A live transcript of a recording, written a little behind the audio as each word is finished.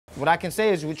What I can say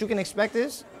is, what you can expect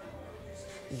is,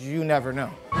 you never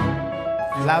know.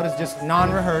 Loud is just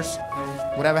non-rehearsed.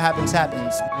 Whatever happens,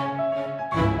 happens.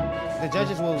 The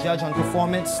judges will judge on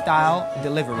performance, style,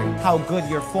 delivery, how good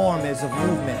your form is of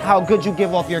movement, how good you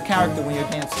give off your character when you're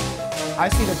dancing. I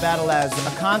see the battle as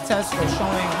a contest for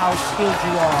showing how skilled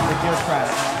you are with your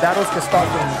craft. Battles can start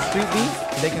from street beef.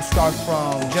 They can start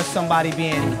from just somebody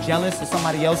being jealous of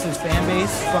somebody else's fan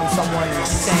base, from someone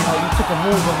saying, oh, you took a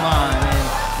move of mine, and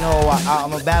no,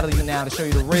 I'm gonna battle you now to show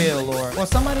you the real, or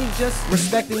somebody just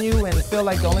respecting you and feel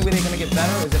like the only way they're gonna get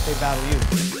better is if they battle you.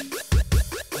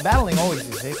 Battling always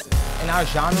existed. In our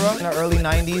genre, in the early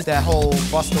 90s, that whole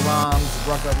Busta Rhymes,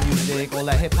 Bruck Up music, all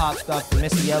that hip-hop stuff, the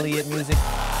Missy Elliott music,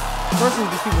 first it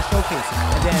was just people showcasing.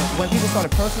 And then when people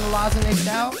started personalizing their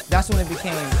style, that's when it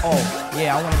became, oh,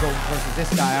 yeah, I want to go versus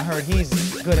this guy. I heard he's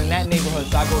good in that neighborhood,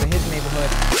 so I go to his neighborhood.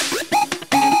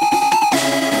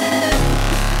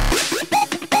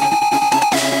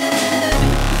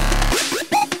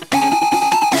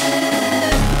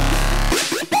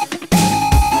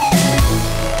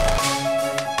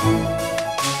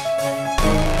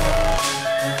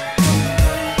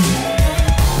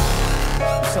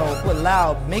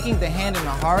 Loud, making the hand in the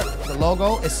heart, the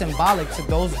logo, is symbolic to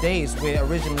those days where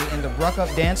originally in the Bruck Up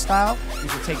dance style, you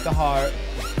could take the heart,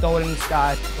 throw it in the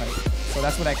sky. So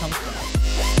that's where that comes from.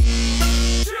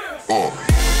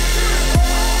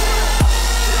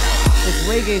 It's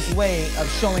reggae's way of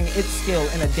showing its skill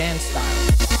in a dance style.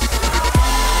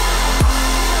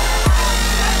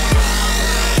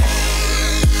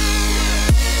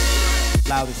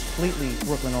 Loud is completely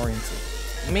Brooklyn oriented.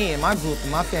 Me and my group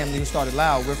and my family who started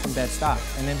Loud, we're from Bed-Stuy.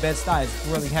 And in Bed-Stuy, it's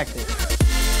really hectic.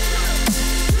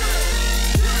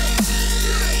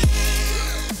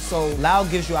 So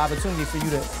Loud gives you an opportunity for you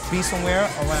to be somewhere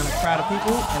around a crowd of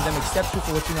people and them accept you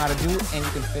for what you know how to do and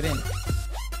you can fit in.